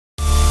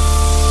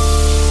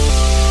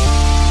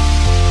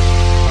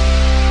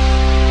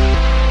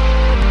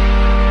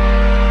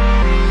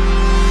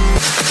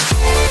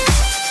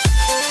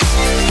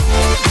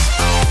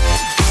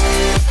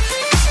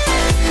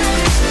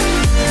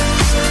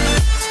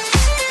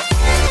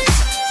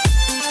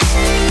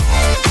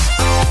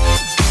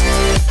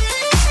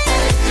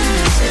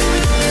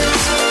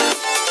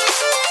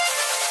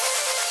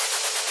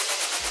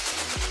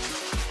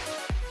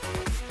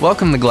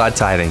Welcome to Glad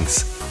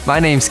Tidings. My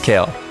name's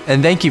Kale,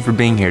 and thank you for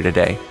being here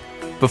today.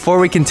 Before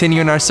we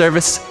continue in our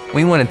service,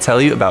 we want to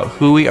tell you about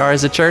who we are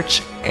as a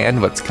church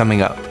and what's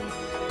coming up.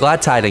 Glad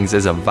Tidings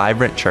is a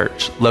vibrant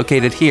church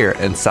located here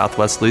in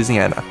Southwest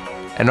Louisiana,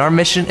 and our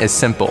mission is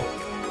simple.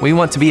 We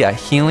want to be a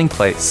healing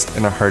place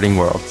in a hurting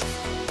world.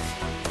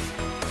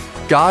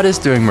 God is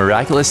doing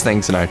miraculous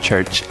things in our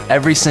church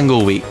every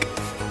single week.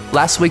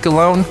 Last week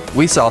alone,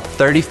 we saw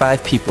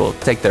 35 people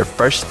take their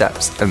first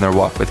steps in their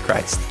walk with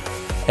Christ.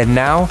 And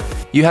now,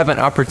 you have an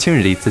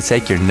opportunity to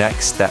take your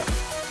next step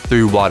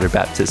through water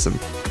baptism.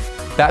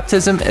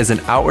 Baptism is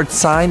an outward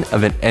sign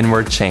of an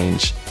inward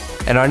change.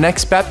 And our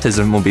next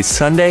baptism will be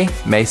Sunday,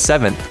 May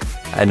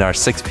 7th, in our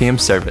 6 p.m.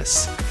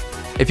 service.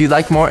 If you'd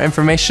like more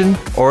information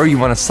or you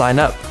want to sign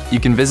up, you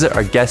can visit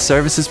our guest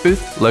services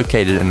booth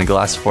located in the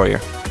glass foyer.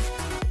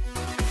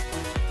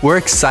 We're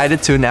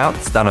excited to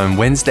announce that on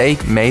Wednesday,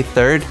 May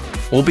 3rd,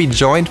 we'll be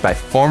joined by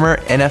former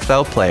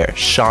NFL player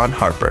Sean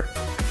Harper.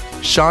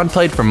 Sean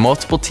played for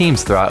multiple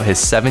teams throughout his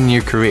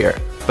 7-year career,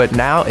 but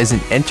now is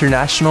an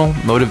international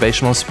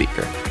motivational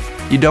speaker.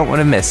 You don't want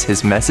to miss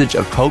his message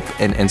of hope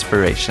and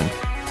inspiration.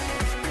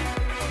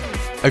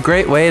 A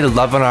great way to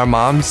love on our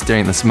moms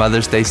during this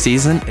Mother's Day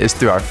season is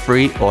through our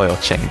free oil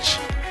change.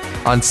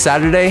 On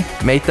Saturday,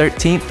 May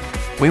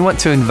 13th, we want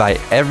to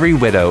invite every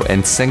widow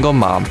and single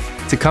mom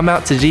to come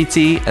out to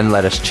GT and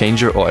let us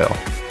change your oil.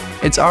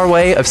 It's our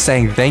way of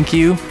saying thank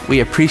you, we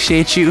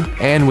appreciate you,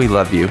 and we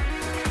love you.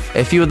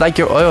 If you would like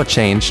your oil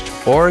changed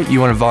or you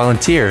want to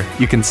volunteer,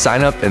 you can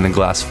sign up in the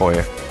glass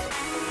foyer.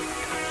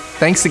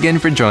 Thanks again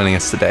for joining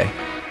us today.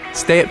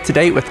 Stay up to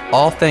date with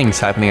all things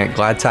happening at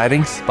Glad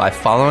Tidings by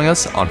following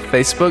us on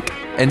Facebook,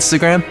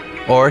 Instagram,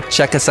 or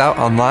check us out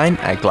online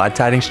at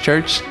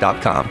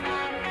gladtidingschurch.com.